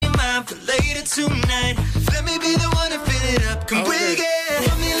tonight. Let me be the one to fill it up. Come bring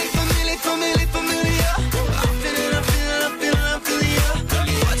it. Familiar. I'm feeling up.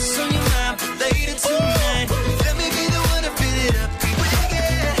 What's on your mind for later tonight? Let me be the one to fill it up. Come bring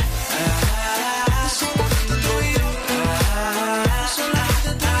it.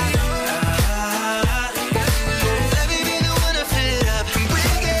 Let me be the one to fill it up. Come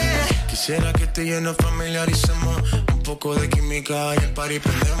bring it. Quisiera que tú y yo nos familiaricemos. Un poco de química y el party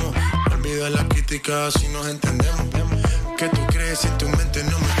prendemos. Olvida la crítica si nos entendemos. ¿Qué tú crees si en tu mente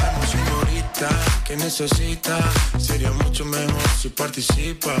no metemos? Señorita, ¿qué necesitas? Sería mucho mejor si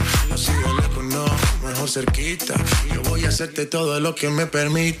participas. Así de lejos no, mejor cerquita. Yo voy a hacerte todo lo que me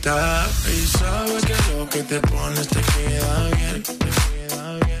permita. Y sabes que lo que te pones te queda bien.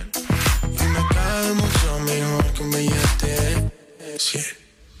 Y me cae mucho mejor que un billete 100.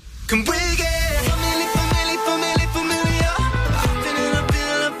 Come bring it. Familiar.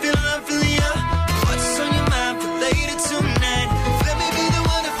 I'm feeling up. What's on your mind for later tonight? Let me be the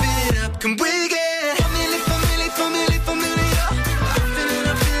one to fill it up. Come bring it. Familiar. I'm feeling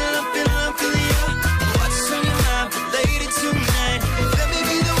up. What's on your mind for later tonight? Let me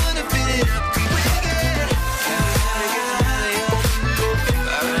be the one to fill it up. Come bring it.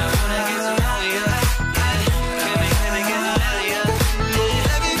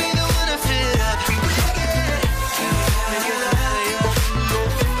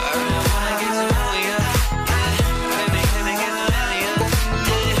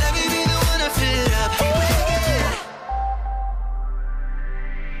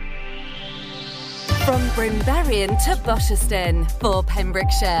 From Brimberrien to Bosherston for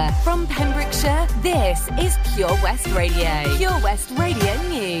Pembrokeshire. From Pembrokeshire, this is Pure West Radio. Pure West Radio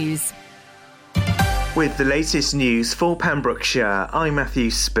News. With the latest news for Pembrokeshire, I'm Matthew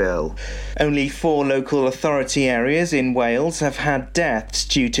Spill. Only 4 local authority areas in Wales have had deaths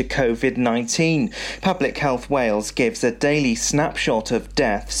due to COVID-19. Public Health Wales gives a daily snapshot of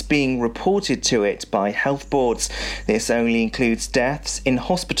deaths being reported to it by health boards. This only includes deaths in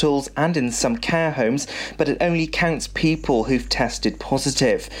hospitals and in some care homes, but it only counts people who've tested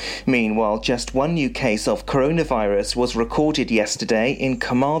positive. Meanwhile, just 1 new case of coronavirus was recorded yesterday in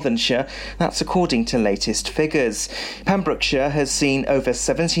Carmarthenshire. That's according to latest figures. Pembrokeshire has seen over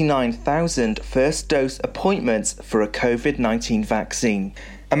 79,000 first dose appointments for a COVID-19 vaccine.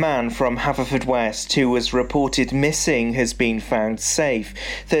 A man from Haverfordwest who was reported missing has been found safe.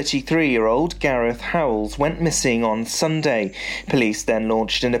 33-year-old Gareth Howells went missing on Sunday. Police then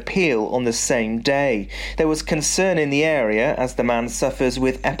launched an appeal on the same day. There was concern in the area as the man suffers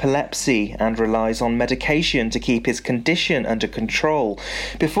with epilepsy and relies on medication to keep his condition under control.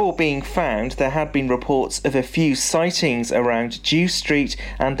 Before being found, there had been reports of a few sightings around Dew Street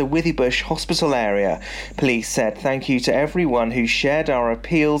and the Withybush Hospital area. Police said thank you to everyone who shared our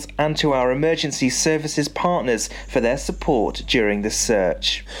appeal and to our emergency services partners for their support during the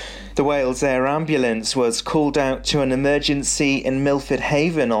search. The Wales Air Ambulance was called out to an emergency in Milford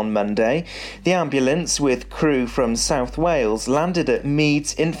Haven on Monday. The ambulance, with crew from South Wales, landed at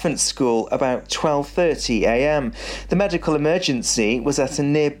Meads Infant School about 12:30 a.m. The medical emergency was at a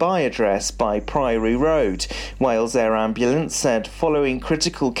nearby address by Priory Road. Wales Air Ambulance said following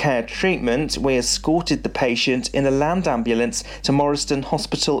critical care treatment, we escorted the patient in a land ambulance to Morriston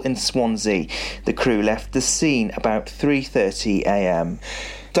Hospital in Swansea. The crew left the scene about 3:30 a.m.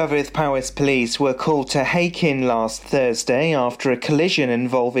 Dyfed Powys Police were called to Hakin last Thursday after a collision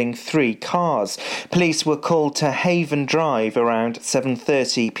involving 3 cars. Police were called to Haven Drive around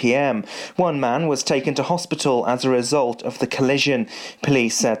 7:30 p.m. One man was taken to hospital as a result of the collision.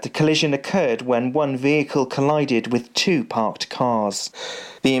 Police said the collision occurred when one vehicle collided with 2 parked cars.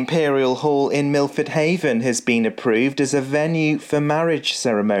 The Imperial Hall in Milford Haven has been approved as a venue for marriage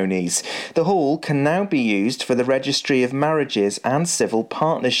ceremonies. The hall can now be used for the Registry of Marriages and Civil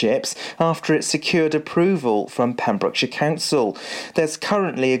Partnerships after it secured approval from Pembrokeshire Council. There's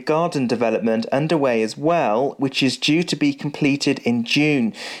currently a garden development underway as well, which is due to be completed in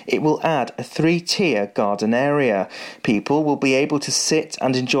June. It will add a 3-tier garden area. People will be able to sit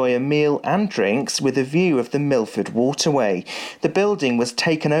and enjoy a meal and drinks with a view of the Milford Waterway. The building was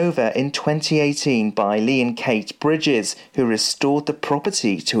taken over in 2018 by Lee and Kate Bridges, who restored the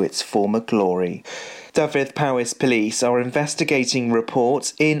property to its former glory. Dyfed Powys police are investigating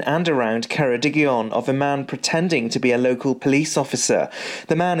reports in and around Ceredigion of a man pretending to be a local police officer.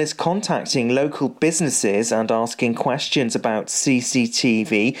 The man is contacting local businesses and asking questions about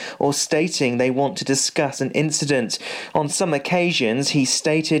CCTV or stating they want to discuss an incident. On some occasions, he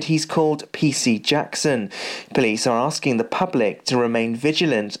stated he's called PC Jackson. Police are asking the public to remain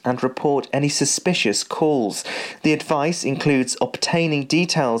vigilant and report any suspicious calls. The advice includes obtaining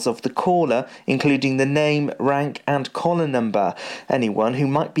details of the caller, including the name, rank and collar number. Anyone who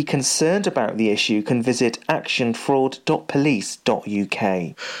might be concerned about the issue can visit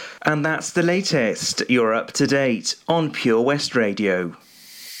actionfraud.police.uk. And that's the latest. You're up to date on Pure West Radio.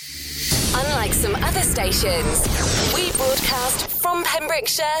 Unlike some other stations, we broadcast from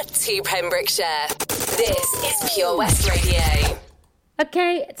Pembrokeshire to Pembrokeshire. This is Pure West Radio.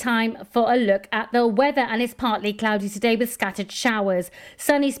 Okay, time for a look at the weather, and it's partly cloudy today with scattered showers.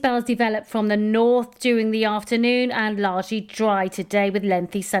 Sunny spells develop from the north during the afternoon and largely dry today with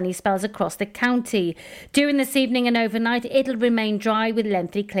lengthy sunny spells across the county. During this evening and overnight, it'll remain dry with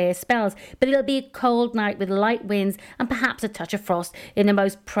lengthy clear spells, but it'll be a cold night with light winds and perhaps a touch of frost in the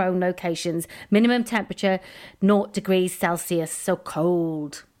most prone locations. Minimum temperature 0 degrees Celsius, so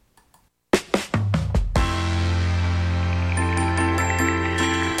cold.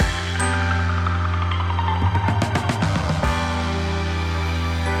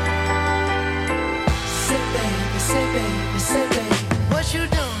 What you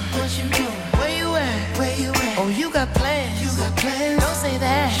doing? Where you at? Oh, you got plans. Don't say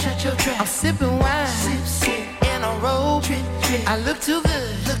that. Shut your trap. I'm sipping wine. Sip. In a robe. Drip. I look too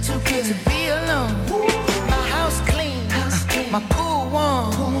good to be alone. My house clean. My pool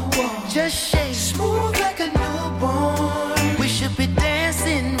warm. Just shake. Smooth like a newborn. We should be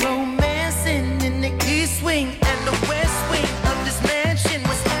dancing, romancing in the east wing and the west wing of this mansion.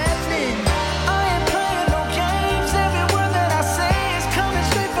 What's happening?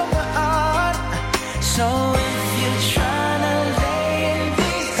 So if you're tryna lay in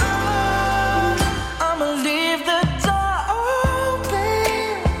these arms, I'ma leave the door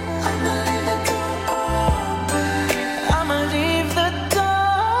open. I'ma leave the door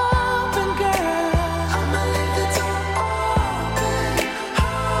open, girl. I'ma leave the door open.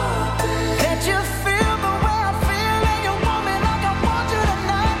 Let you feel the way I feel, and you want me like I want you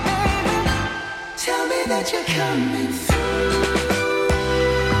tonight, baby. Tell me that you're coming through.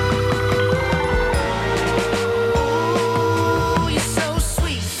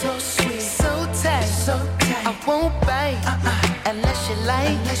 I won't bite unless you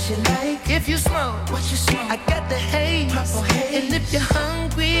like. If you smoke, what you smoke? I got the haze. And if you're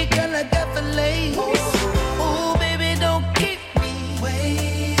hungry, girl, I got fillets. Ooh, baby, don't keep me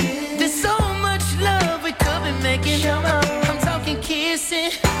waiting. There's so much love we could be making. I'm talking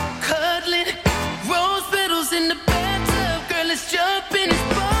kissing, cuddling, rose petals in the bathtub. Girl, let's jump in, it's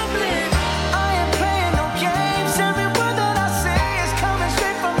bubbling. I ain't playing no games. Every word that I say is coming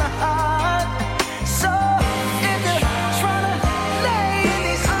straight from the heart. So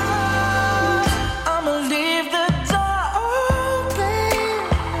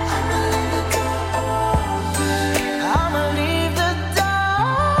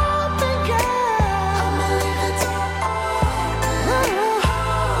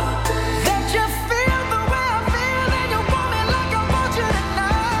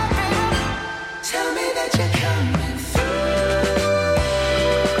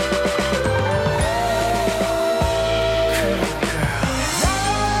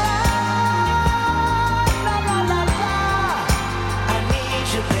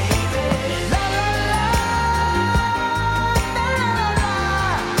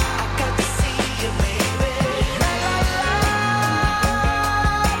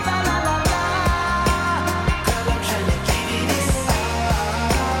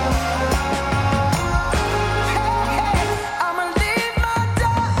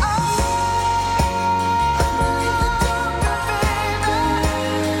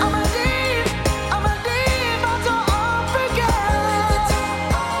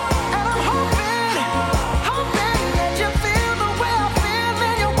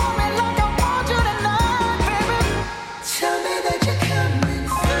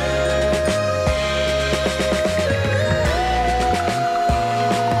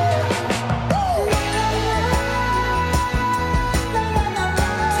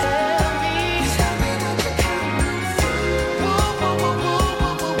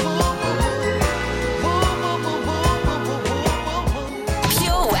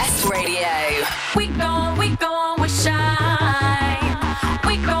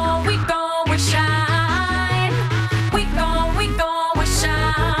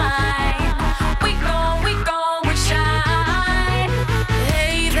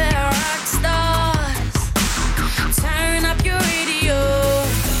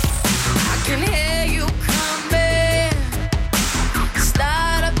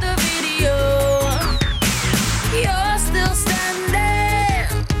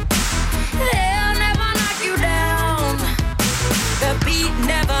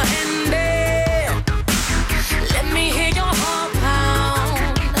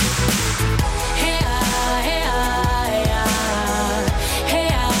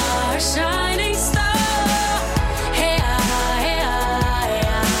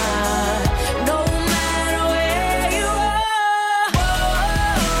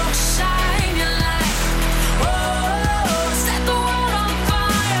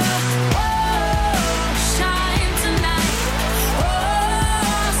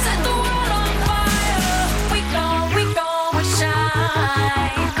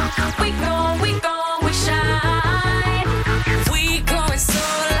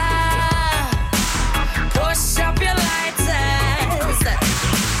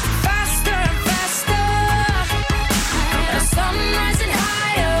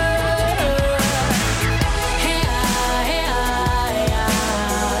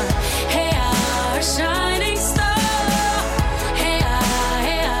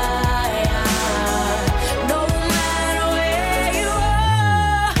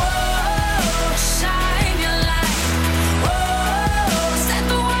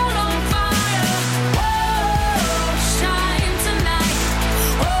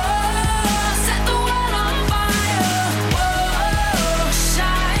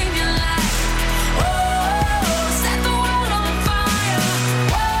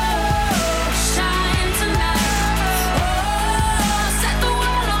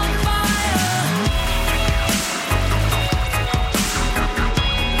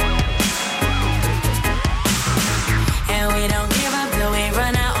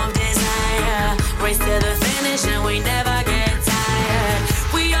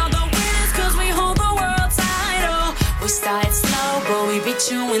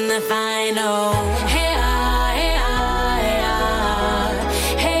to win the final. Hey, ah, hey, ah, hey, ah.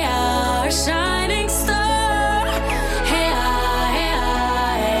 Hey, ah, shining star. Hey, ah, hey,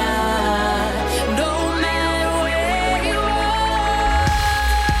 ah, hey, ah. No matter where you are.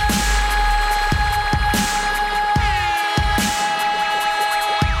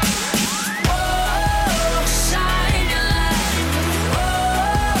 Oh, shine your light.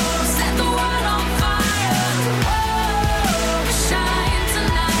 Oh, set the world on fire. Oh, shine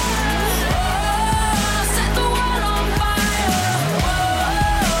tonight. Oh, set the world on fire.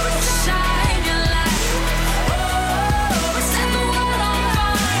 Oh, shine your light. Oh, set the world on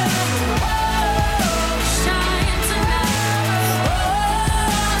fire. Oh, shine tonight. Oh,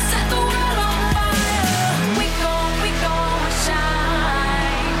 set the world on fire. We gon'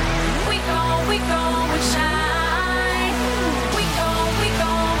 shine. We gon' shine. We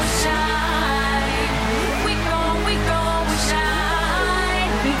gon' shine. We gon'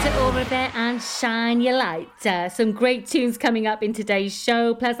 shine. Rita Ora there and Shine Your Light. Some great tunes coming up in today's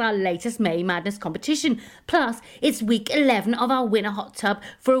show, plus our latest May Madness competition. Plus, it's week 11 of our Winner Hot Tub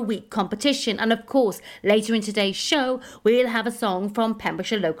for a Week competition. And of course, later in today's show, we'll have a song from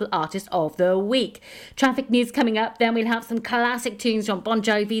Pembrokeshire Local Artist of the Week. Traffic news coming up, then we'll have some classic tunes from Bon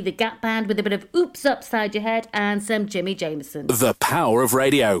Jovi, the Gap Band, with a bit of Oops Upside Your Head, and some Jimmy Jameson. The power of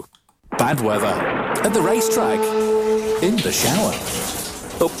radio. Bad weather. At the racetrack. In the shower.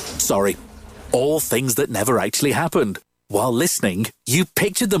 Oh, sorry. All things that never actually happened. While listening, you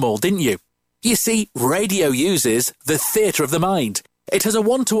pictured them all, didn't you? You see, radio uses the theatre of the mind. It has a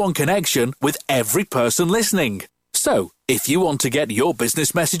one-to-one connection with every person listening. So, if you want to get your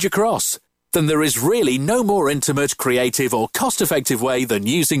business message across, then there is really no more intimate, creative or cost-effective way than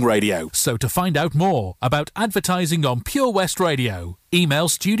using radio. So to find out more about advertising on Pure West Radio, email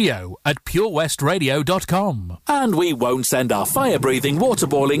studio@purewestradio.com. And we won't send our fire-breathing,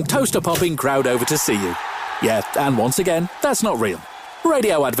 water-boiling, toaster-popping crowd over to see you. Yeah, and once again, that's not real.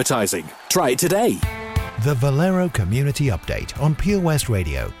 Radio advertising. Try it today. The Valero Community Update on Pure West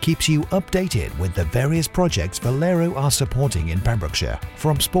Radio keeps you updated with the various projects Valero are supporting in Pembrokeshire,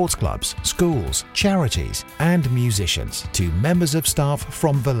 from sports clubs, schools, charities and musicians to members of staff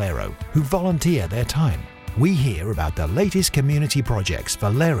from Valero who volunteer their time. We hear about the latest community projects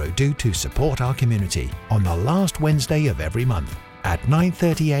Valero do to support our community on the last Wednesday of every month at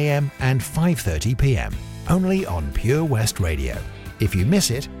 9:30 a.m. and 5:30 p.m. only on Pure West Radio. If you miss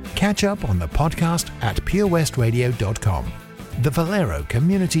it, catch up on the podcast at purewestradio.com. The Valero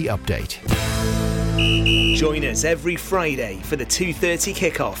Community Update. Join us every Friday for the 2:30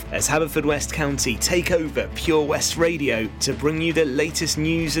 kickoff as Haverfordwest County take over Pure West Radio to bring you the latest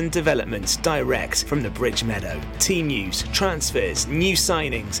news and developments direct from the Bridge Meadow. Team news, transfers, new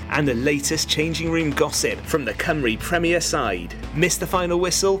signings and the latest changing room gossip from the Cymru Premier side. Miss the final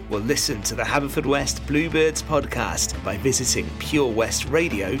whistle? Well, listen to the Haverfordwest Bluebirds podcast by visiting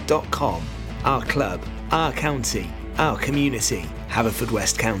purewestradio.com. Our club, our county, our community.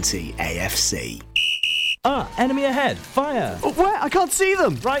 Haverfordwest County AFC. Ah, enemy ahead. Fire. Oh, where? I can't see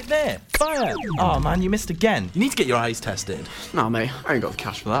them. Right there. Fire. Oh, man, you missed again. You need to get your eyes tested. Nah, mate, I ain't got the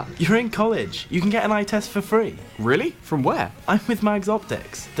cash for that. You're in college. You can get an eye test for free. Really? From where? I'm with Mags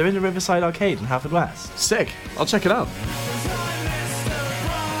Optics. They're in the Riverside Arcade in Haverfordwest. Sick. I'll check it out.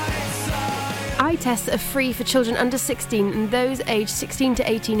 Eye tests are free for children under 16 and those aged 16 to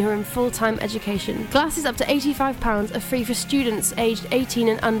 18 who are in full-time education. Glasses up to £85 are free for students aged 18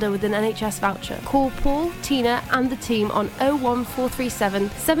 and under with an NHS voucher. Call Paul, Tina and the team on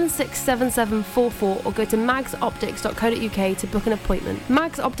 01437 767744 or go to magsoptics.co.uk to book an appointment.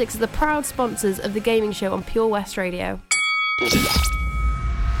 Mags Optics are the proud sponsors of the gaming show on Pure West Radio.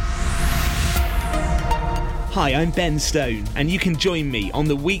 Hi, I'm Ben Stone, and you can join me on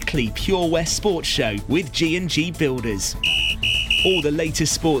the weekly Pure West Sports Show with G&G Builders. All the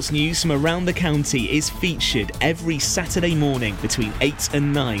latest sports news from around the county is featured every Saturday morning between 8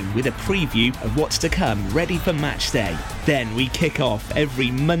 and 9 with a preview of what's to come ready for match day. Then we kick off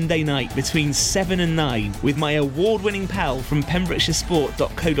every Monday night between 7 and 9 with my award-winning pal from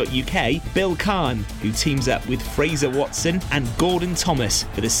pembrokeshiresport.co.uk, Bill Kahn, who teams up with Fraser Watson and Gordon Thomas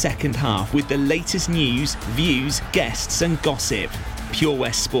for the second half with the latest news, views, guests and gossip. Pure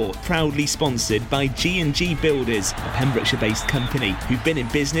West Sport, proudly sponsored by G&G Builders, a Pembrokeshire-based company who've been in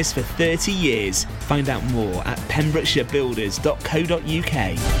business for 30 years. Find out more at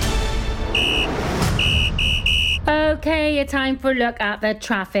pembrokeshirebuilders.co.uk. Okay, time for a look at the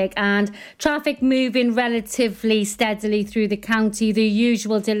traffic, and traffic moving relatively steadily through the county. The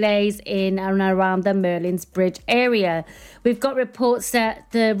usual delays in and around the Merlin's Bridge area. We've got reports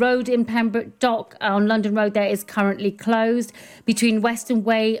that the road in Pembroke Dock on London Road there is currently closed between Western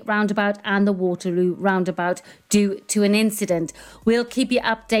Way roundabout and the Waterloo roundabout due to an incident. We'll keep you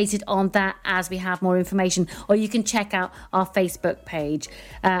updated on that as we have more information, or you can check out our Facebook page.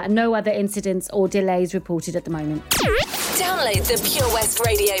 No other incidents or delays reported at the moment. Download the Pure West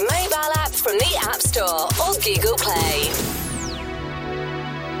Radio mobile app from the App Store or Google Play.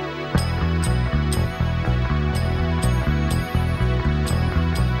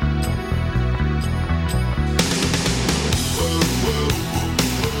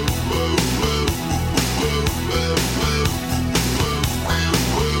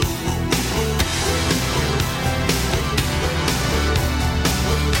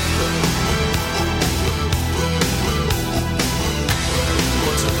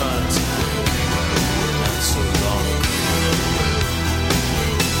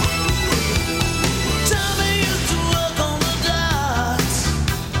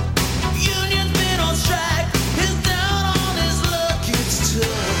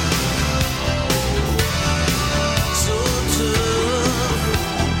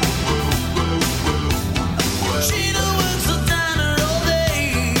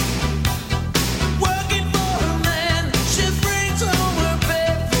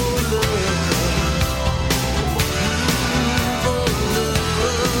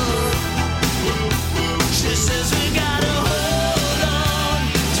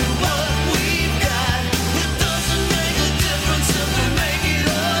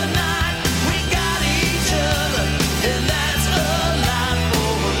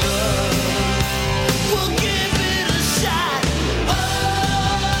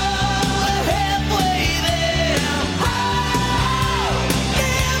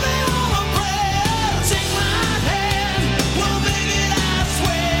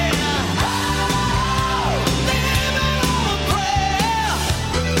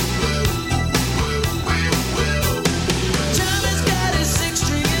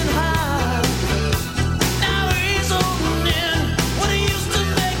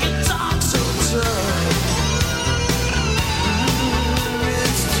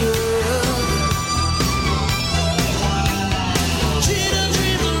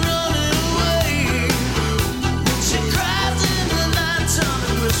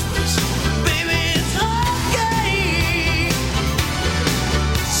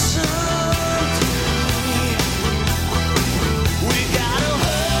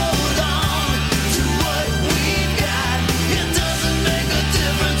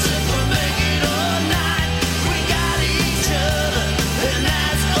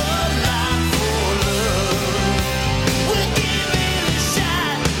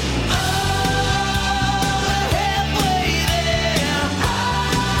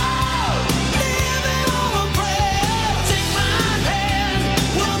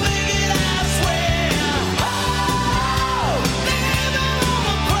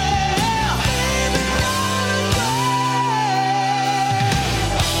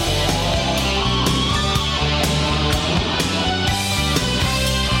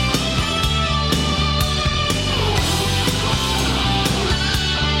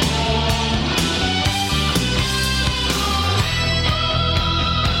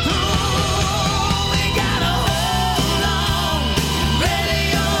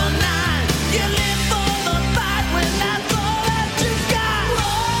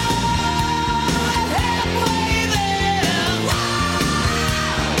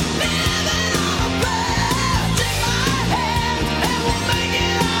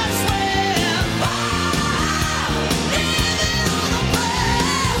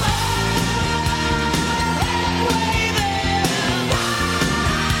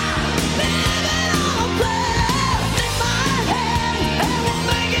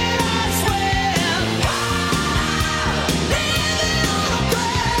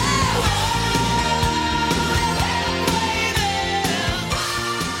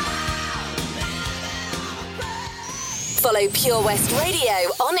 Follow Pure West Radio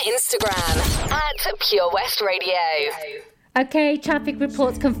on Instagram at Pure West Radio. Okay, traffic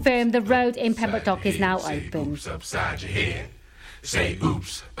reports confirm the road in Pembroke Dock is now open. Oops upside your head. Say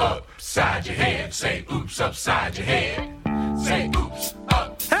oops upside your head. Say oops upside your head. Say oops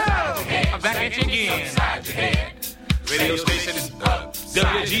upside your head. I'm back at you again. Upside your head. Radio station is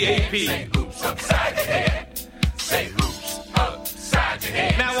WGAP. Say oops upside your head. Say oops upside your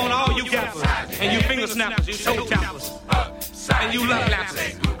head. Now on all you gappers and you finger snappers, you toe tappers, and you love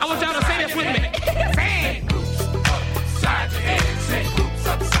lappers, I want y'all to say this with me. Say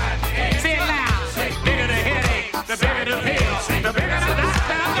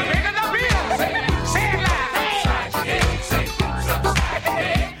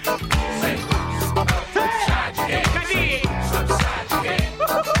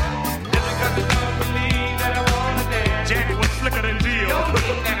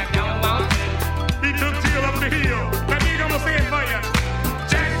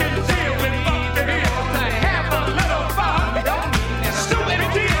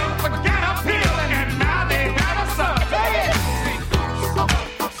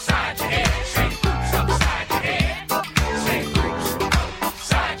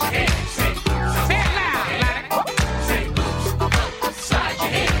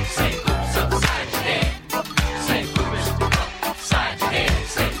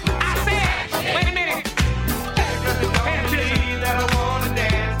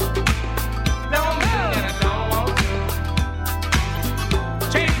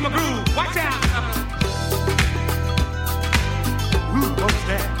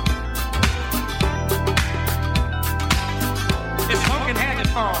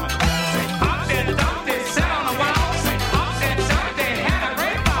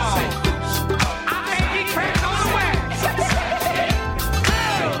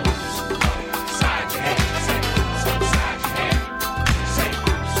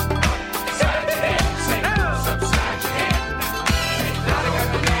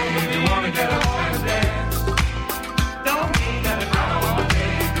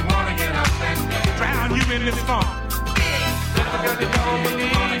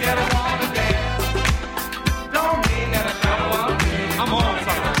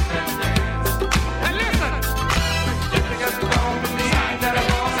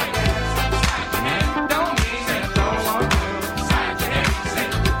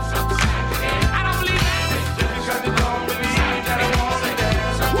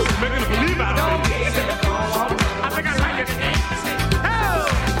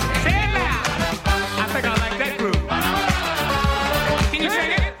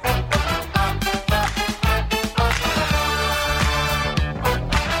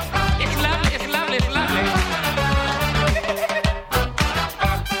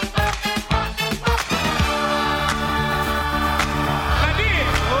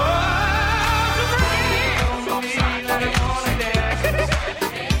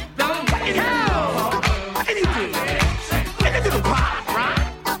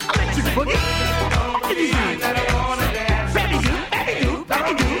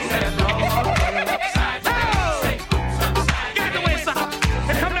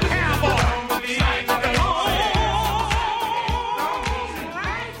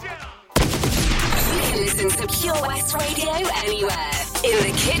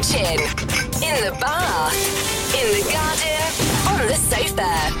In the bath, in the garden, on the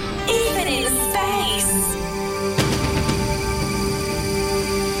sofa, even in space.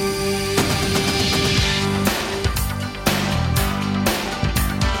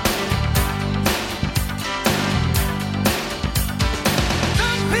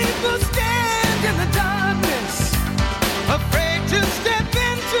 Afraid to step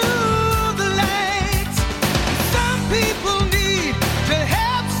into the light. Some people need to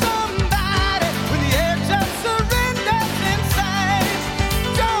have somebody when the edge of surrender's in sight.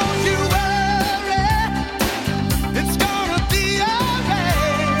 Don't you worry, it's gonna be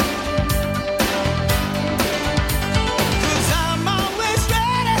alright. 'Cause I'm always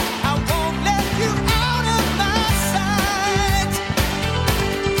ready, I won't let you out of my sight.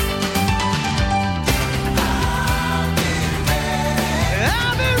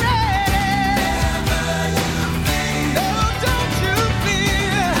 I'll be ready. Oh, don't you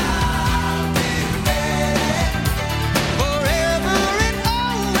fear. I'll be ready. Forever and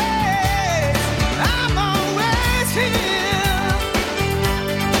always, I'm always here.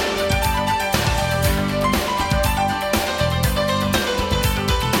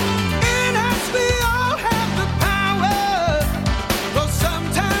 In us we all have the power, though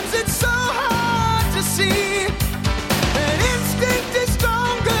sometimes it's so hard to see. That instinct is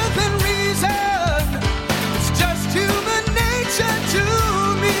stronger than reason. It's just human nature to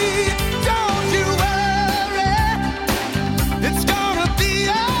me. Don't you worry, it's gonna be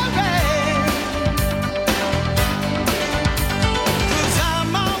alright. 'Cause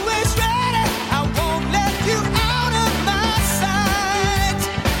I'm always ready, I won't let you out of my sight.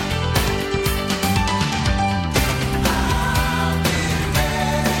 I'll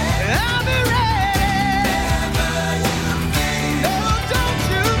be ready. Oh, don't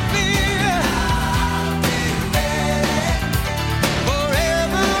you fear. I'll be ready.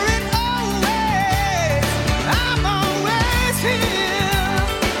 Forever and always, I'm always here.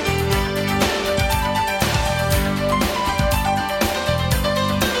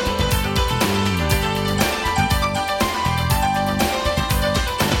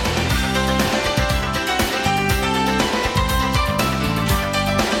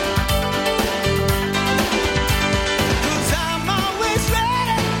 Cause I'm always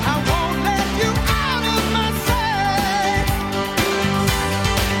ready, I won't let you out of my sight.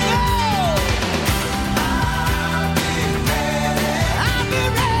 No. I'll be ready. I'll be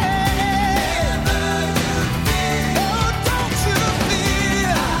ready. Oh, don't you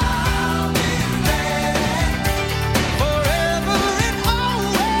fear. I'll be ready. Forever and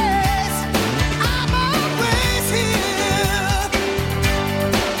always, I'm always here.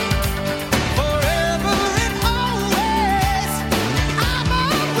 Forever and always, I'm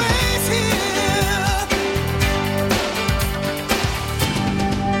always here.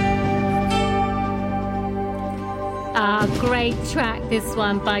 Ah, great track, this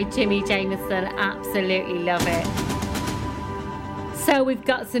one by Jimmy Jameson. Absolutely love it. So we've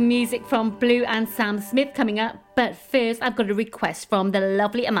got some music from Blue and Sam Smith coming up. But first, I've got a request from the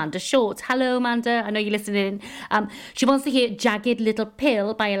lovely Amanda Short. Hello, Amanda. I know you're listening. She wants to hear Jagged Little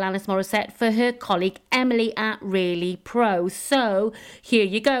Pill by Alanis Morissette for her colleague Emily at Really Pro. So here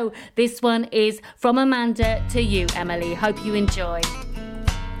you go. This one is from Amanda to you, Emily. Hope you enjoy.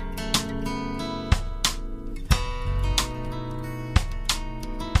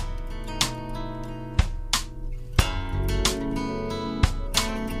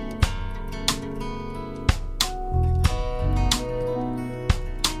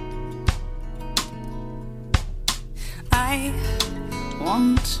 I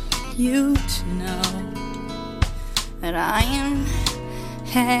want you to know that I am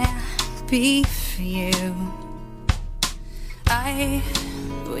happy for you. I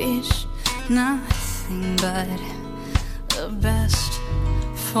wish nothing but the best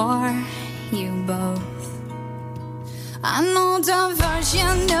for you both. I know the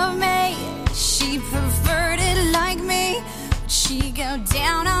version of me, she preferred it like me. Would she go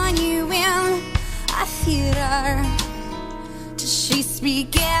down on you in a theater? Does she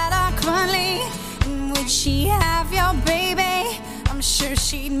speak eloquently? And would she have your baby? I'm sure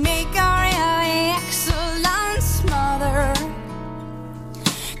she'd make a really excellent mother.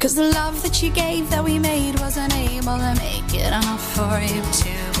 'Cause the love that you gave, that we made, wasn't able to make it enough for you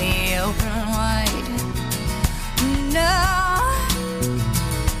to be open wide. No.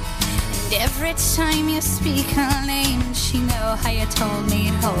 And every time you speak her name, she know how you told me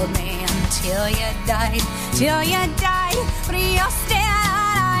you'd hold me until you died, till you died. But you're still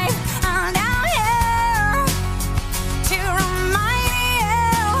alive, and I'm here to remind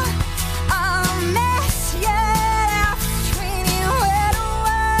you of the mess you left when you went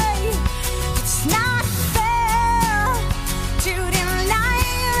away. It's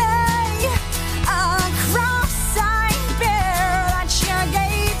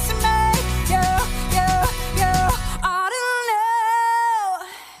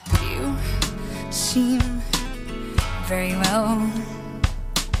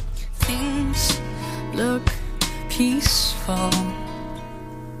beautiful.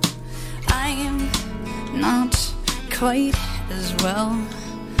 I am not quite as well.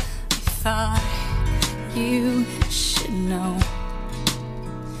 I thought you should know.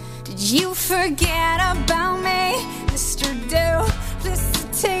 Did you forget about me, Mr.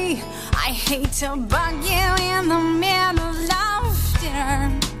 Duplicity? I hate to bug you in the middle of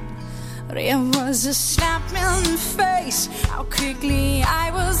dinner, but it was a slap in the face how quickly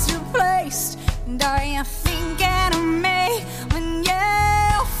I was replaced. And are you thinking of me when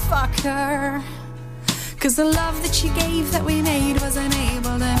you fuck her? 'Cause the love that you gave that we made wasn't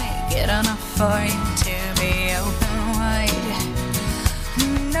able to make it enough for you to be open wide.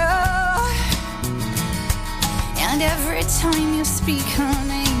 No. And every time you speak her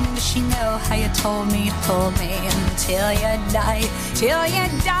name, does she know how you told me to hold me until you died, till you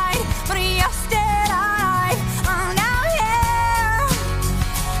died? But yesterday I'm now here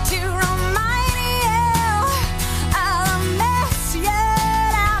to remind you of the mess you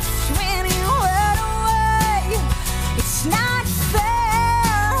left when you went away. It's not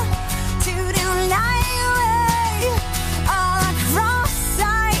fair to deny away all the cross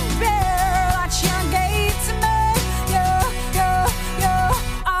I bear that you gave to me. You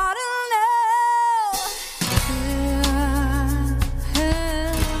ought to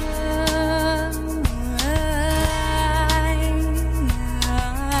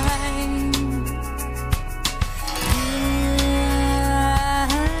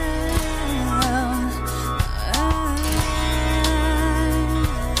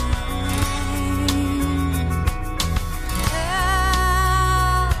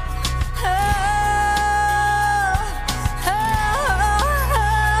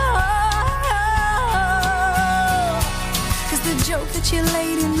you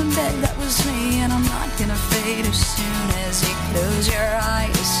laid in the bed, that was me, and I'm not gonna fade as soon as you close your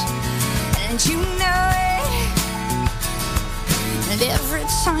eyes. And you know it. And every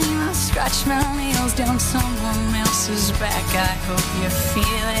time I scratch my nails down someone else's back, I hope you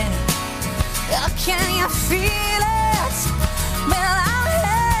feel it. Oh, can you feel it? Well, I'm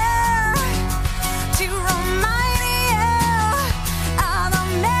here to remind you of the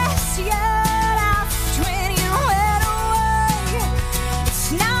mess you left when you went away. It's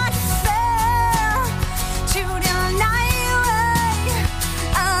not fair to deny away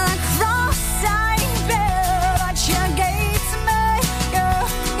a cross I bear that you gave to me.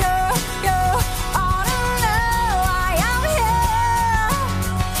 You ought to know I am here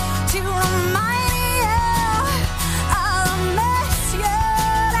to remind you of the mess you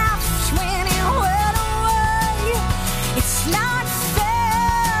left when you went away. It's not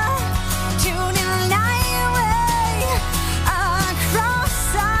fair to deny away a cross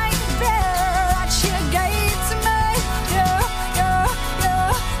I bear that you gave to me. You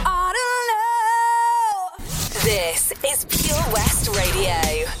ought to know. This is Pure West Radio.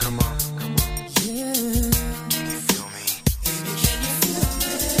 Come on. Can you feel me?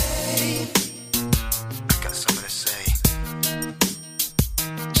 I got something to say.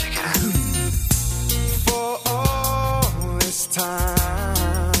 Check it out. For all this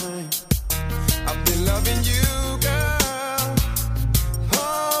time, I've been loving you, girl.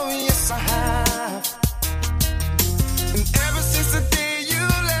 Oh, yes, I have. And ever since the day you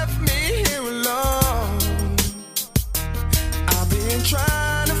left me here alone, I've been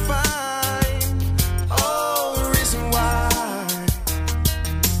trying to find, oh, the reason why.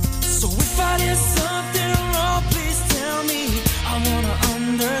 So if I did something wrong, please tell me. I wanna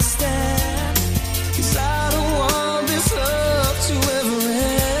understand. 'Cause I don't want this love to ever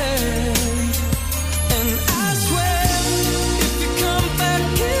end. And I swear, if you come back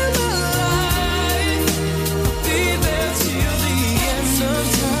in my life, I'll be there till the end of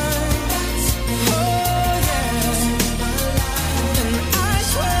time. Oh yeah. And I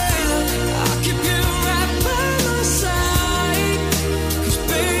swear, I'll keep you right by my side. 'Cause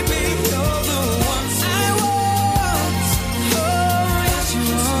baby, you're the one I want. Oh yes, you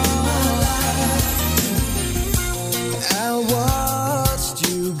are. I watched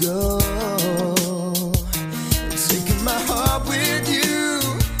you go, taking my heart with you.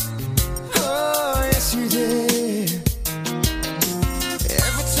 Oh yes, you did.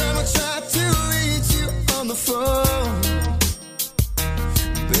 Every time I try to reach you on the phone,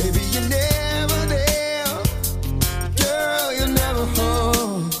 baby, you're never there. Girl, you're never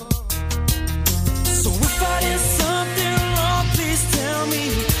home. So if I did something wrong, please tell me.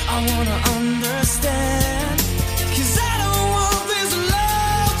 I wanna understand. 'Cause I don't want this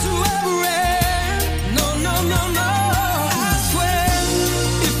love to ever end. No, no, no, no. I swear,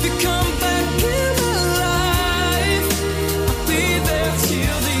 if you come back in my life, I'll be there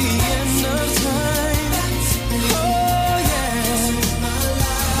till the end of time. Oh yeah.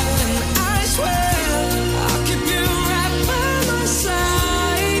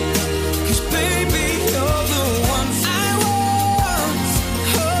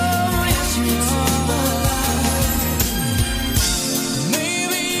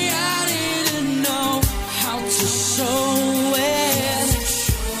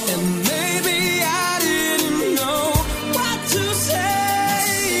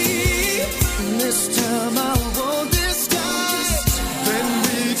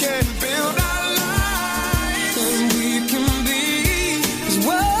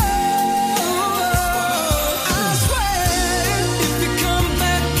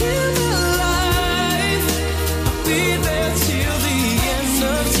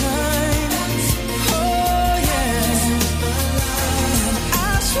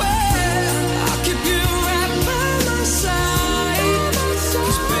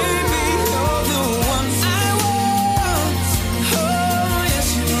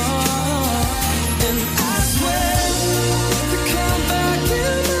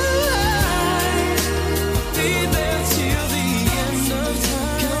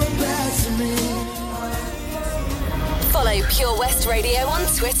 Pure West Radio on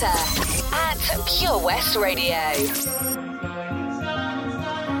Twitter at Pure West Radio.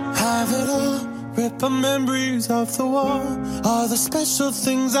 Have it all, rip our memories off the wall. All the special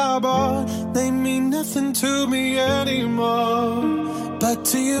things I bought, they mean nothing to me anymore. But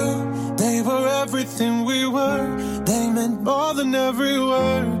to you, they were everything we were. They meant more than every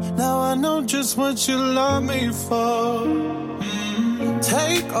word. Now I know just what you love me for.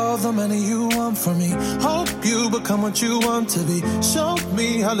 Take all the money you want from me. Hope you become what you want to be. Show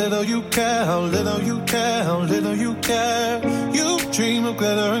me how little you care, how little you care, how little you care. You dream of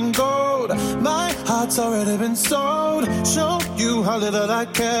glitter and gold. My heart's already been sold. Show you how little I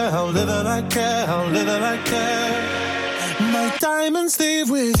care, how little I care, how little I care. My diamonds leave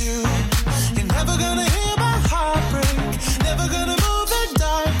with you. You're never gonna hear my heart break. Never gonna move the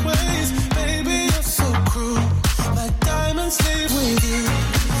dark ways. Baby, you're so cruel. My diamonds leave with you.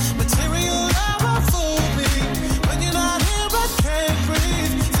 Material never fooled me. When you're not here, I can't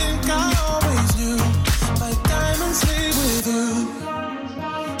breathe. Think I always knew. My diamonds leave with you.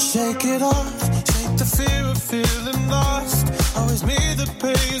 Shake it off. Shake the fear of feeling lost. Always me that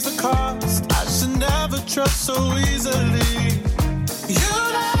pays the cost. I should never trust so easily. You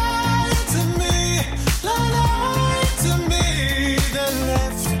lied to me, lied to me. Then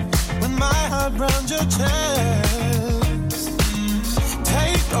left with my heart round your chest.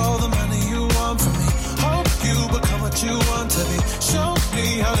 Take all the money you want from me. Hope you become what you want to be. Show me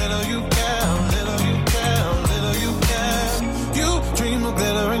how little you care, how little you care, how little you care. You dream of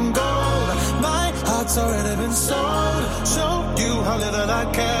glitter and gold. My heart's already been sold. Show you how little I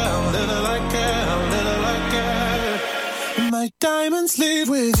care, how little I care, how little I care. My diamonds leave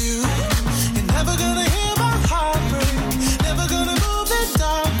with you. You're never gonna hear my heart break. Never gonna move the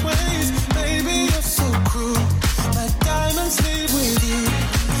dark ways. Baby, you're so cruel. My diamonds leave with you.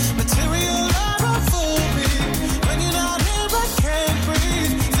 Material never fooled me. When you're not here, I can't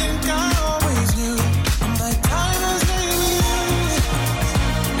breathe. Think I always knew. My diamonds leave with you.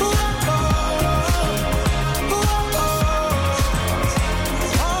 Ooh, oh, oh. Ooh, oh, oh.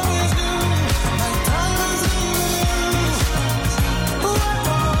 Always knew. My diamonds leave with you. Ooh,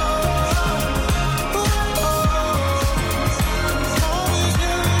 oh, oh. Ooh, oh, oh. Always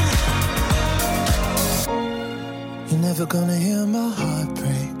knew. You're never gonna hear my heart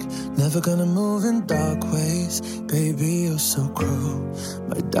break. Never gonna move in dark ways. Baby, you're so cruel.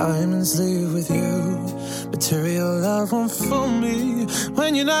 My diamonds leave with you. Material love won't fool me.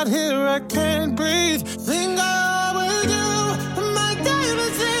 When you're not here, I can't breathe. Think I always do. My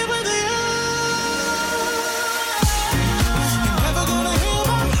diamonds leave with you. You're never gonna hear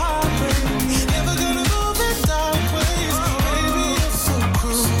my heart break. Never gonna move in dark ways. Baby, you're so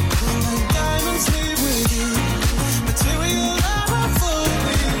cruel. My diamonds leave with you. Material love won't fool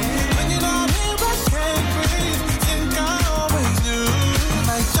me. When you're not here, I can't breathe. Think I always knew.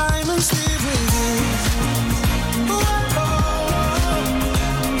 My diamonds leave with you. Ooh, oh, oh.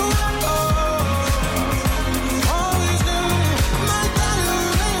 Ooh, oh, oh. Always knew. My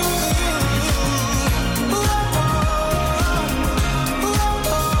diamonds leave with you. Ooh, oh, oh. Ooh,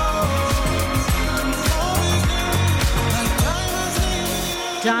 oh, oh. Always knew. My diamonds leave with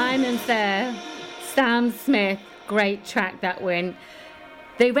you. Diamonds there. Sam Smith. Great track, that win.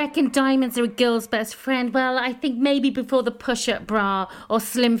 They reckon diamonds are a girl's best friend. Well, I think maybe before the push-up bra or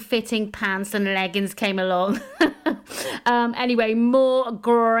slim-fitting pants and leggings came along. Anyway, more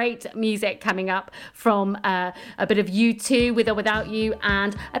great music coming up from a bit of U2, With or Without You,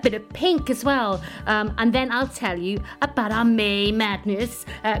 and a bit of Pink as well. And then I'll tell you about our May Madness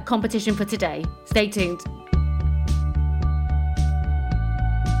competition for today. Stay tuned.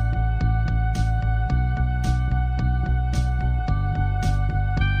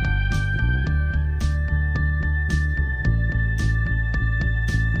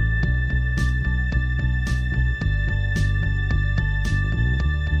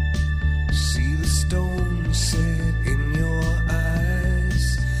 See the stone set in your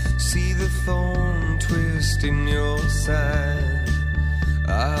eyes. See the thorn twist in your side.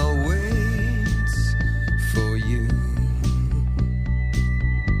 I'll wait for you.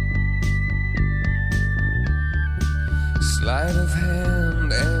 Sleight of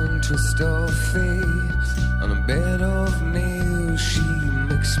hand and twist of fate. On a bed of nails she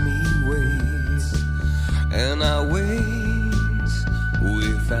makes me wait. And I wait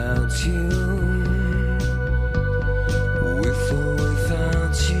without you. With or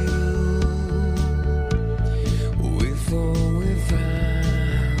without you. With or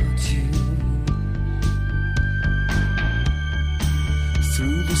without you.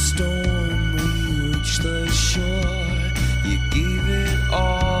 Through the storm we reach the shore. You gave it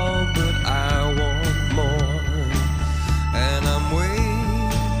all, but I want more.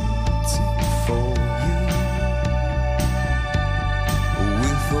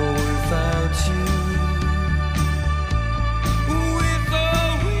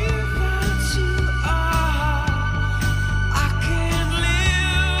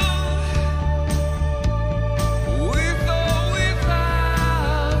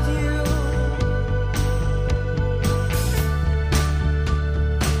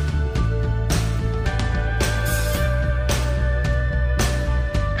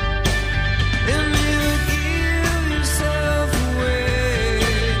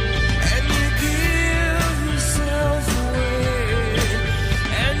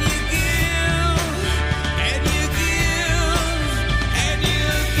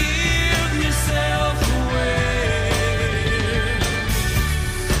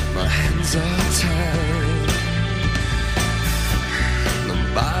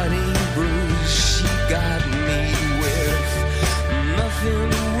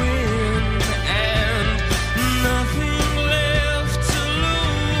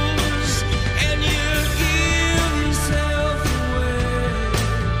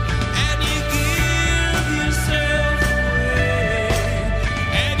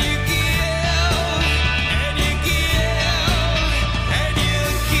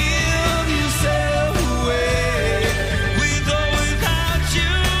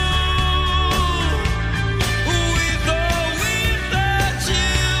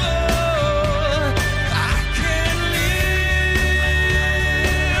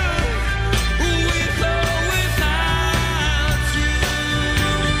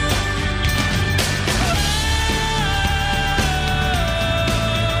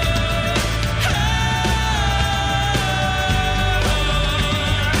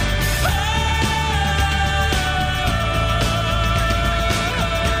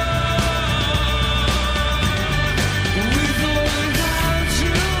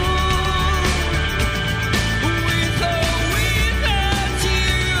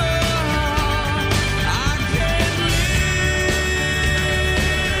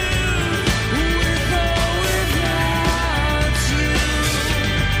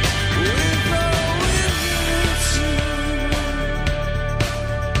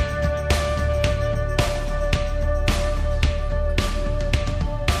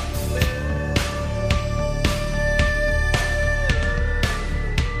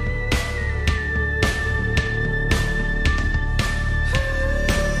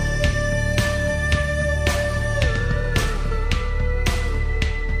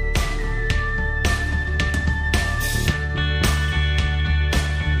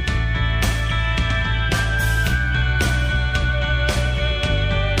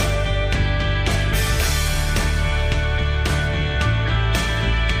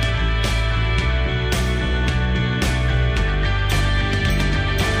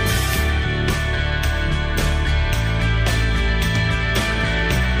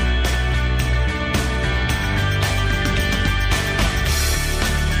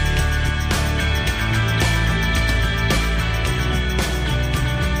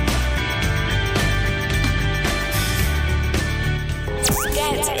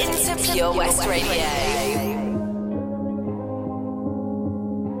 West Radio.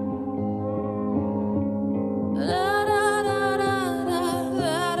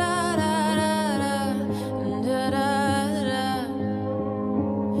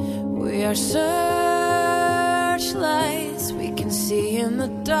 We are searchlights we can see in the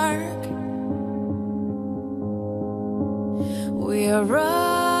dark. We are rockets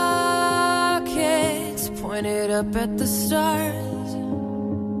pointed up at the stars.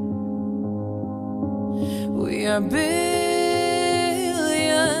 We are billions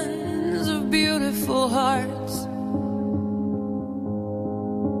of beautiful hearts.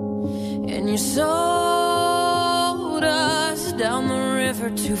 And you sold us down the river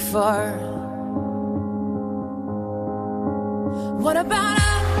too far. What about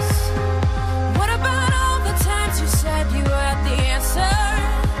us? What about all the times you said you had the answers?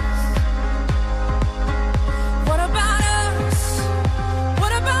 What about us?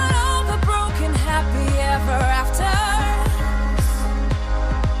 What about all the broken happy ever afters?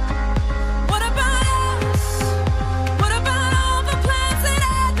 What about us? What about all the plans that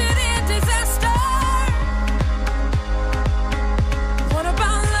ended in disaster? What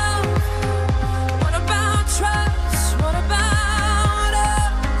about love? What about trust? What about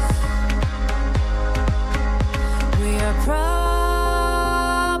us? We are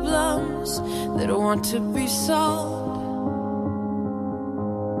problems that want to be solved.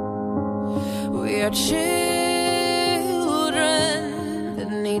 We are children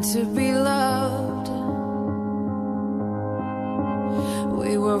that need to be loved.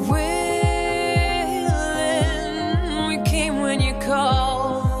 We were willing, we came when you called.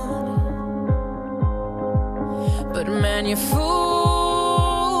 But man, you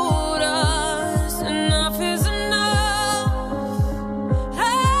fooled us. Enough is enough.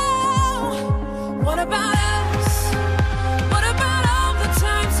 Oh, what about us? What about all the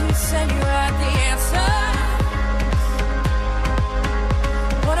times you said you had the answer?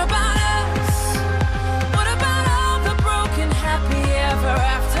 What about us? What about all the broken happy ever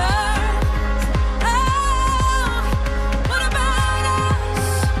after? Oh, what about us?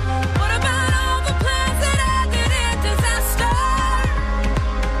 What about all the plans that ended in disaster?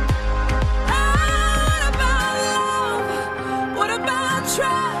 Oh, what about love? What about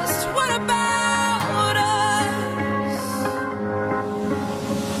trust? What about us?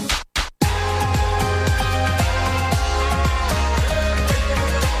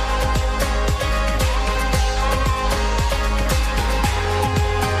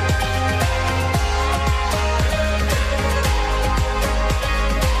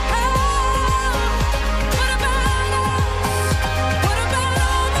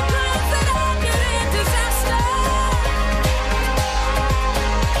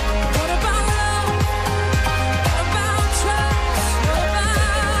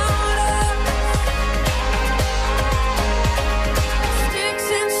 Sticks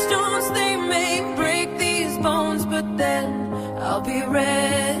and stones, they may break these bones, but then I'll be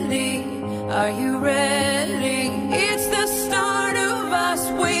ready. Are you ready? It's the start of us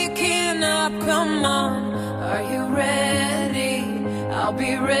waking up. Come on, are you ready? I'll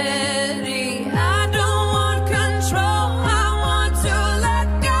be ready. I don't want control, I want to let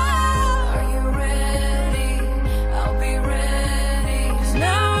go. Are you ready? I'll be ready. 'Cause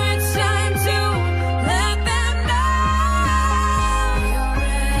now it's time to let them know. You're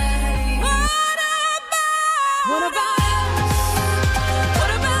ready. What about us?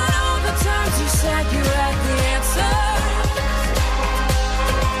 What about all the times you said you had the answer?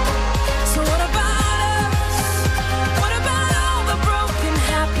 So what about us? What about all the broken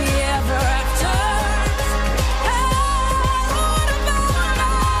happy ever after? What about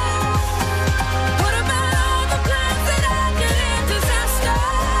us? What about all the plans that ended in disaster?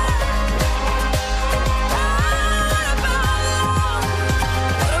 What about love?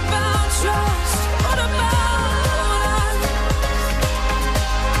 What about trust? What about us?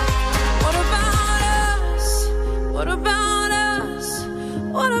 What about us? What about us?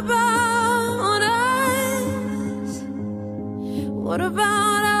 What about us? What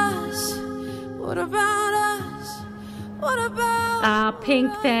about us? What about us? What about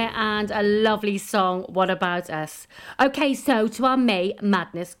Pink there and a lovely song, What About Us? Okay, so to our May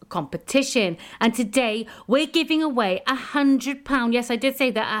Madness competition. And today we're giving away £100. Yes, I did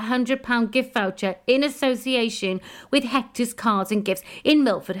say that, £100 gift voucher in association with Hector's Cards and Gifts in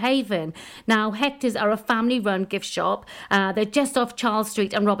Milford Haven. Now, Hector's are a family-run gift shop. They're just off Charles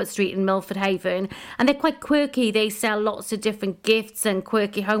Street and Robert Street in Milford Haven. And they're quite quirky. They sell lots of different gifts and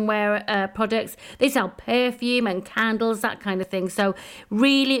quirky homeware products. They sell perfume and candles nails, that kind of thing. So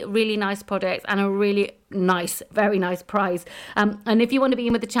really, really nice product and a really nice, very nice prize. And if you want to be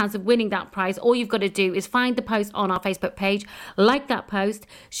in with the chance of winning that prize, all you've got to do is find the post on our Facebook page, like that post,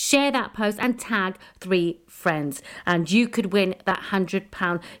 share that post and tag 3 friends. And you could win that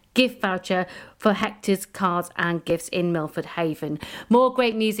 £100 gift voucher for Hector's Cards and Gifts in Milford Haven. More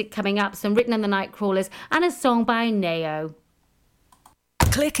great music coming up, some Written on the Nightcrawlers and a song by Neo.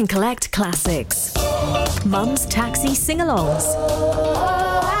 Click and collect classics. Mum's taxi sing-alongs.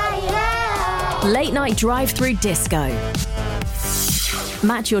 Late night drive-through disco.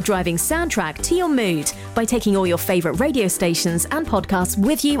 Match your driving soundtrack to your mood by taking all your favourite radio stations and podcasts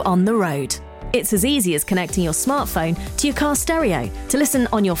with you on the road. It's as easy as connecting your smartphone to your car stereo to listen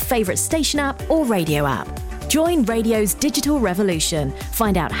on your favourite station app or radio app. Join radio's digital revolution.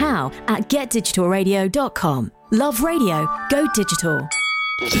 Find out how at getdigitalradio.com. Love radio, go digital.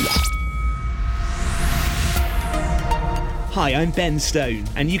 Hi, I'm Ben Stone,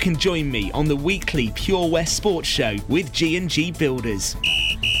 and you can join me on the weekly Pure West Sports Show with G&G Builders.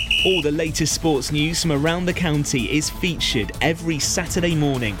 All the latest sports news from around the county is featured every Saturday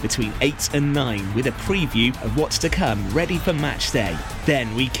morning between 8 and 9 with a preview of what's to come ready for match day.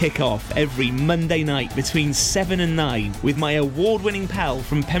 Then we kick off every Monday night between 7 and 9 with my award-winning pal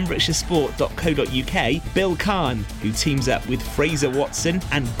from pembrokeshiresport.co.uk, Bill Kahn, who teams up with Fraser Watson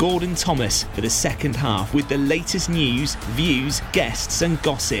and Gordon Thomas for the second half with the latest news, views, guests and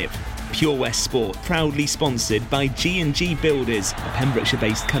gossip. Pure West Sport, proudly sponsored by G&G Builders, a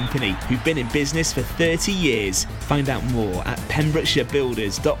Pembrokeshire-based company who've been in business for 30 years. Find out more at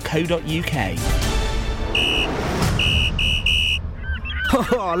pembrokeshirebuilders.co.uk.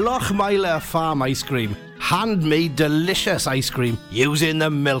 Oh, Lochmeyler Farm Ice Cream. Handmade delicious ice cream using the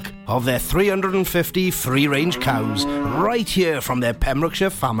milk of their 350 free-range cows right here from their Pembrokeshire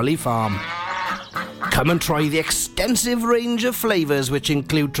family farm. Come and try the extensive range of flavours which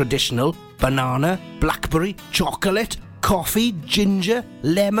include traditional, banana, blackberry, chocolate, coffee, ginger,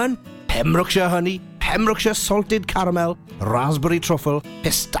 lemon, Pembrokeshire honey, Pembrokeshire salted caramel, raspberry truffle,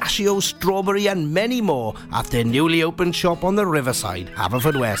 pistachio, strawberry and many more at their newly opened shop on the Riverside,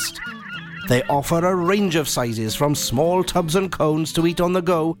 Haverfordwest. They offer a range of sizes from small tubs and cones to eat on the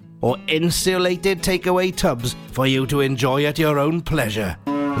go or insulated takeaway tubs for you to enjoy at your own pleasure.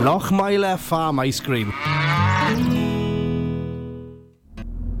 Lochmeyler Farm Ice Cream.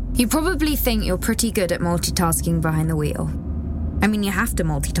 You probably think you're pretty good at multitasking behind the wheel. I mean, you have to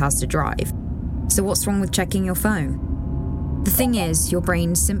multitask to drive. So what's wrong with checking your phone? The thing is, your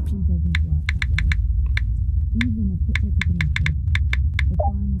brain simply doesn't work that way. Even a quick look at a message, or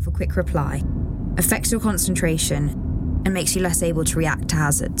firing off a quick reply, affects your concentration and makes you less able to react to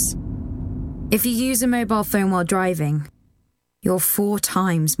hazards. If you use a mobile phone while driving, you're 4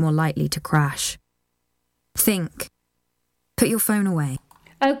 times more likely to crash. Think. Put your phone away.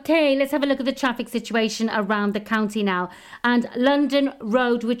 Okay, let's have a look at the traffic situation around the county now. And London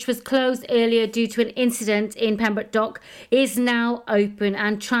Road, which was closed earlier due to an incident in Pembroke Dock, is now open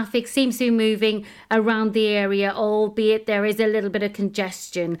and traffic seems to be moving around the area, albeit there is a little bit of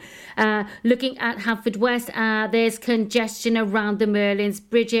congestion. Looking at Haverfordwest, there's congestion around the Merlin's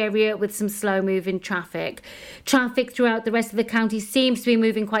Bridge area with some slow-moving traffic. Traffic throughout the rest of the county seems to be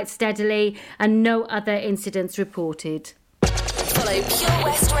moving quite steadily and no other incidents reported. Follow Pure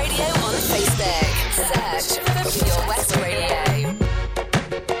West Radio on Facebook. Search for Pure West Radio.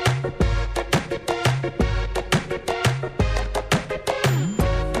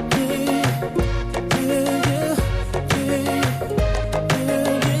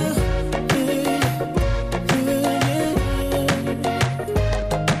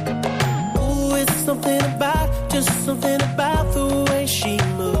 Ooh, it's something about the way she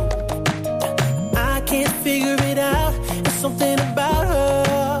moves. I can't figure it out. It's something about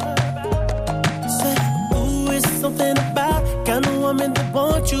her. Say, ooh, it's something about kind of woman that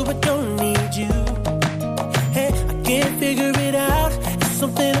wants you but don't need you. Hey, I can't figure it out. It's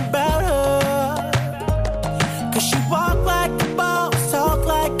something about her. 'Cause she walk like a boss, talk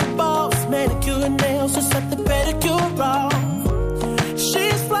like a boss, manicure and nails, just set the pedicure wrong.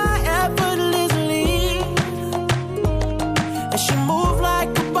 She's fly effortlessly, and she move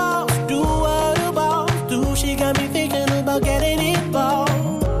like a boss, do what a boss do. She got me thinking about getting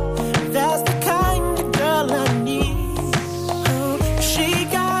involved. That's the kind of girl I need. She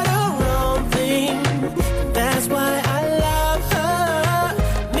got her own thing, that's why I love her.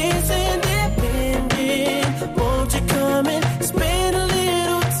 Miss Independent, won't you come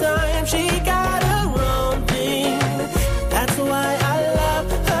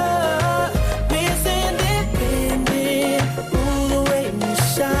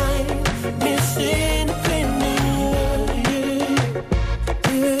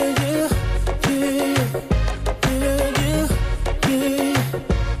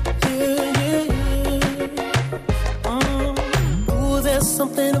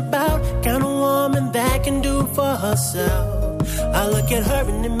something about kind of woman that can do for herself. I look at her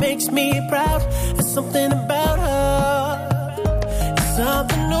and it makes me proud. There's something about her. It's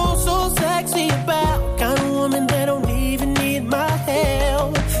something oh so sexy about kind of woman that don't even need my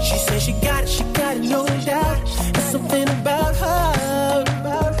help. She says she got it, no doubt. There's something about her.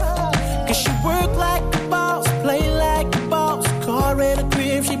 Cause she work like a boss, play like a boss. Car and a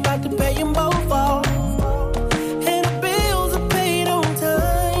crib, she bout to pay them both off. And the bills are paid on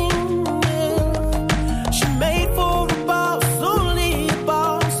time, yeah. She made for a boss, only a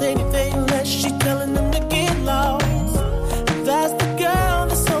boss. Anything less, she telling them to get lost. That's the girl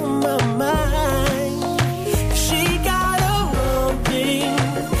that's on my mind. She got her own thing,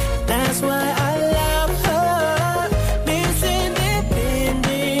 that's why I love her. Miss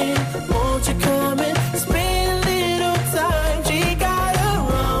Independent, won't you come and spend a little time? She got her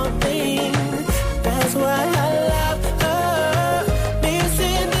own thing, that's why I love her. Miss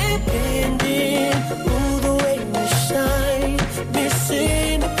Independent, ooh, the way you shine. Miss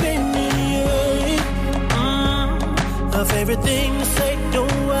Independent, her favorite thing to say,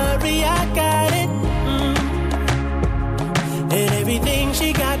 don't worry, I got it. And everything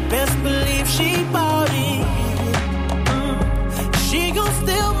she got, best believe she bought it. She gon'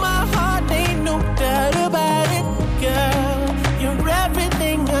 steal my heart, ain't no doubt about it. Girl, you're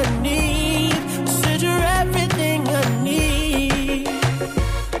everything I need. Said you're everything I need.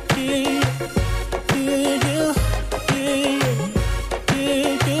 Yeah, yeah, yeah, yeah, yeah,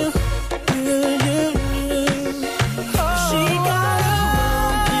 yeah, yeah. She got her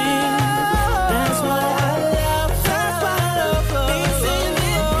own thing, that's why I love her. It's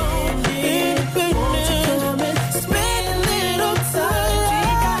independent, won't you come and spend a little time?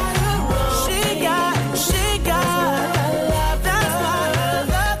 She got, that's why I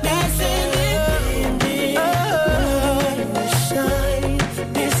love. It's independent, shine.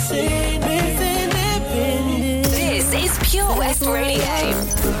 It's independent. This is Pure West Radio.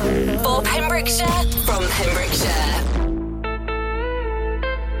 For Pembrokeshire, from Pembrokeshire.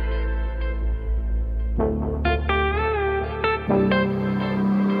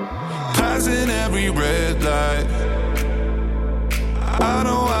 Passing every red light, I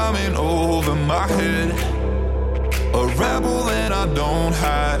know I'm in over my head. A rebel and I don't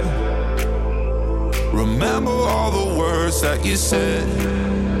hide. Remember all the words that you said.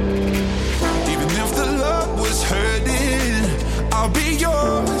 Even if the love was hurting, I'll be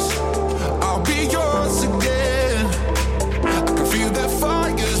yours. I'll be yours again. I can feel that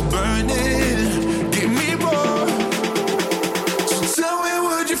fire's burning. Give me more. So tell me,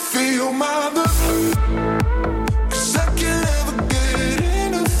 would you feel my love? 'Cause I can never get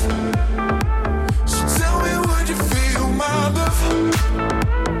enough. So tell me, would you feel my love?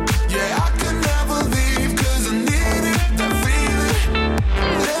 Yeah, I can never leave 'cause I need it, that feeling.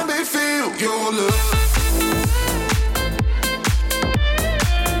 Let me feel your love.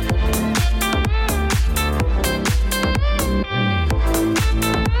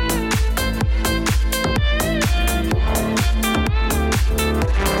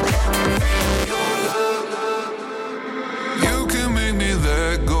 You can make me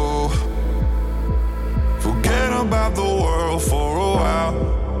let go. Forget about the world for a while.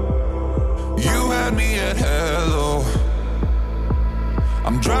 You had me at hello.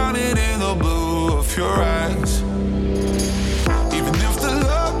 I'm drowning in the blue of your eyes. Even if the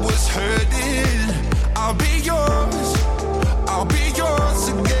love was hurting, I'll be yours. I'll be yours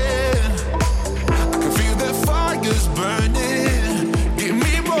again. I can feel that fire's burning. Give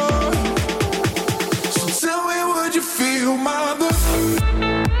me more. So tell me, would you feel my love?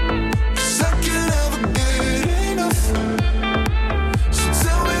 'Cause I can never get enough. So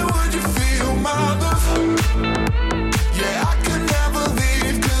tell me, would you feel my love? Yeah, I can never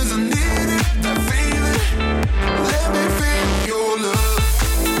leave 'cause I need it, that feeling. Let me feel your love.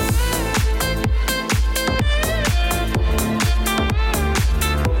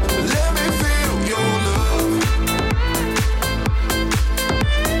 Let me feel your love.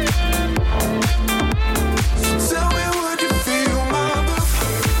 So tell me, would you feel my love?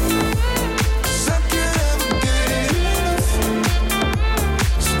 'Cause I can never get enough.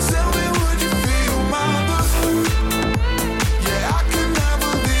 So tell me, would you feel my love? Yeah, I can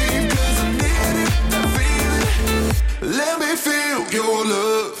never leave 'cause I need it, that feeling. Let me feel your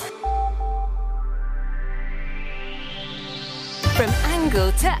love. From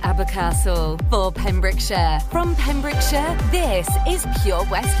Angle to Abercastle, for Pembrokeshire. From Pembrokeshire, this is Pure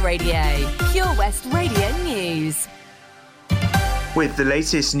West Radio. Pure West Radio News. With the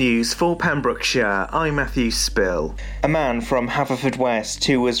latest news for Pembrokeshire, I'm Matthew Spill. A man from Haverfordwest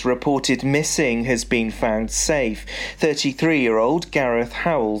who was reported missing has been found safe. 33-year-old Gareth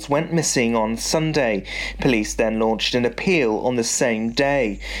Howells went missing on Sunday. Police then launched an appeal on the same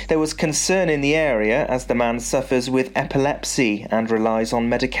day. There was concern in the area as the man suffers with epilepsy and relies on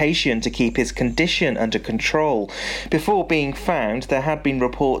medication to keep his condition under control. Before being found, there had been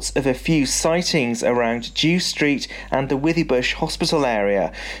reports of a few sightings around Dew Street and the Withybush Hospital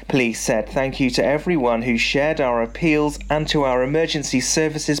area. Police said thank you to everyone who shared our appeals and to our emergency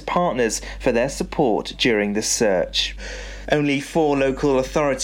services partners for their support during the search. Only 4 local authorities